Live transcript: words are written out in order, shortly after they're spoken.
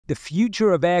The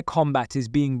future of air combat is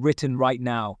being written right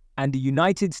now, and the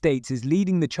United States is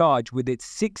leading the charge with its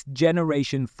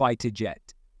 6th-generation fighter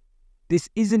jet. This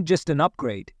isn't just an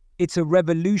upgrade, it's a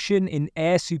revolution in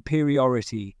air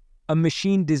superiority, a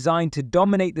machine designed to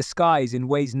dominate the skies in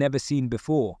ways never seen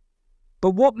before. But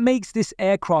what makes this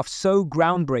aircraft so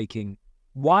groundbreaking?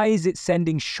 Why is it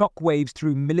sending shockwaves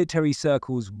through military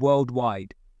circles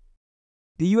worldwide?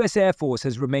 The US Air Force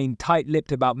has remained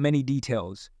tight-lipped about many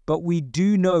details, but we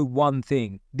do know one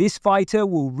thing. This fighter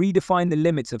will redefine the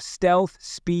limits of stealth,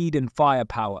 speed, and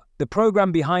firepower. The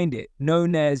program behind it,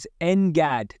 known as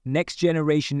NGAD, Next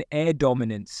Generation Air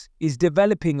Dominance, is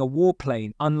developing a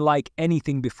warplane unlike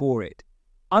anything before it.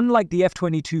 Unlike the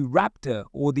F-22 Raptor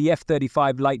or the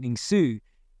F-35 Lightning II,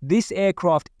 this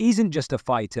aircraft isn't just a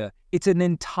fighter, it's an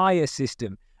entire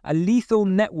system. A lethal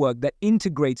network that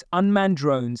integrates unmanned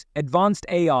drones, advanced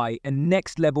AI, and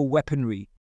next-level weaponry.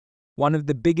 One of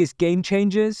the biggest game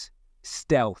changers?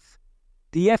 Stealth.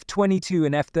 The F-22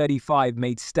 and F-35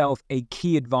 made stealth a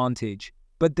key advantage,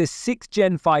 but the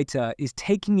 6th-gen fighter is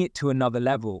taking it to another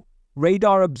level.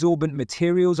 Radar-absorbent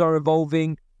materials are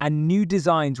evolving, and new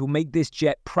designs will make this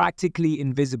jet practically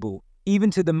invisible, even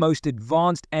to the most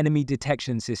advanced enemy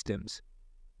detection systems.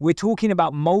 We're talking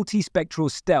about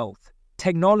multispectral stealth,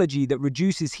 technology that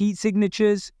reduces heat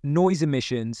signatures, noise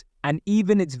emissions, and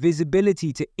even its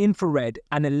visibility to infrared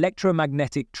and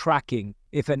electromagnetic tracking.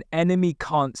 If an enemy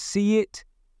can't see it,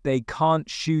 they can't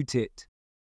shoot it.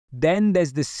 Then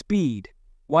there's the speed.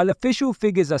 While official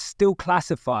figures are still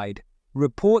classified,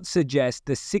 reports suggest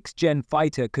the 6th-gen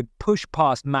fighter could push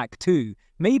past Mach 2,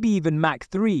 maybe even Mach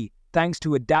 3, thanks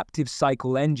to adaptive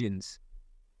cycle engines.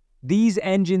 These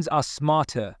engines are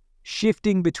smarter,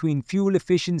 shifting between fuel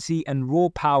efficiency and raw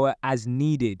power as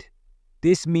needed.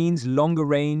 This means longer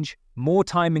range, more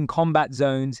time in combat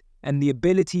zones, and the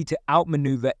ability to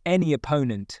outmaneuver any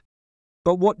opponent.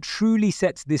 But what truly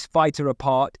sets this fighter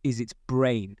apart is its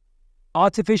brain.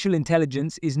 Artificial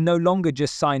intelligence is no longer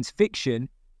just science fiction,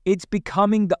 it's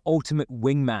becoming the ultimate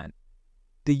wingman.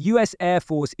 The US Air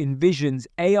Force envisions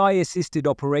AI-assisted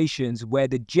operations where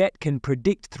the jet can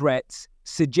predict threats,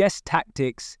 suggest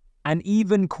tactics, and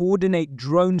even coordinate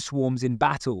drone swarms in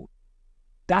battle.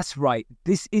 That's right,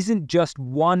 this isn't just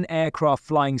one aircraft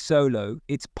flying solo,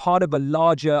 it's part of a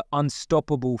larger,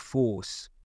 unstoppable force.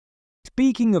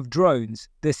 Speaking of drones,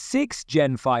 the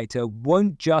 6th-gen fighter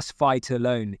won't just fight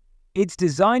alone. It's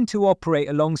designed to operate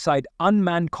alongside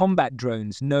unmanned combat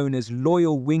drones known as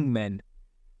loyal wingmen.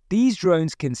 These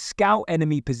drones can scout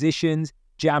enemy positions,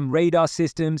 jam radar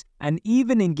systems, and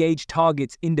even engage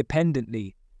targets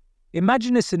independently.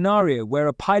 Imagine a scenario where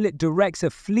a pilot directs a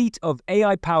fleet of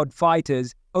AI-powered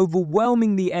fighters,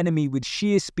 overwhelming the enemy with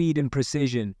sheer speed and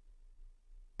precision.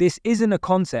 This isn't a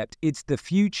concept, it's the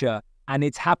future, and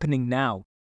it's happening now.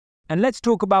 And let's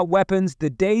talk about weapons. The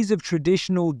days of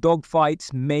traditional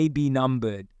dogfights may be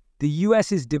numbered. The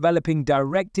US is developing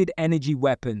directed energy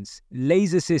weapons,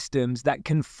 laser systems that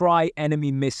can fry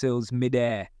enemy missiles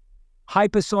mid-air.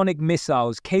 Hypersonic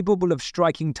missiles capable of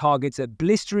striking targets at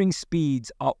blistering speeds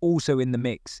are also in the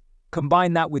mix.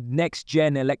 Combine that with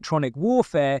next-gen electronic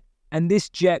warfare, and this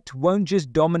jet won't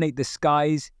just dominate the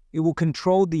skies, it will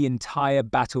control the entire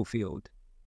battlefield.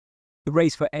 The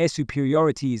race for air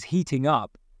superiority is heating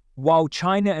up. While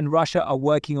China and Russia are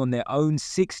working on their own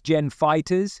 6th-gen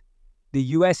fighters, the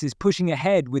US is pushing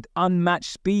ahead with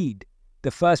unmatched speed.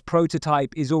 The first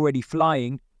prototype is already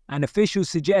flying, and officials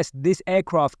suggest this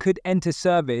aircraft could enter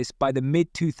service by the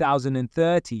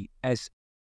mid-2030s.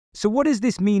 So what does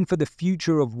this mean for the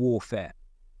future of warfare?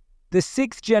 The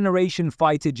 6th-generation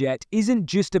fighter jet isn't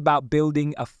just about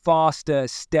building a faster,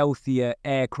 stealthier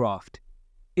aircraft.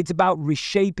 It's about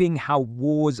reshaping how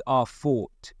wars are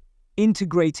fought,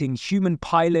 integrating human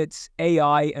pilots,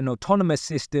 AI, and autonomous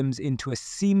systems into a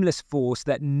seamless force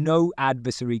that no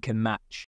adversary can match.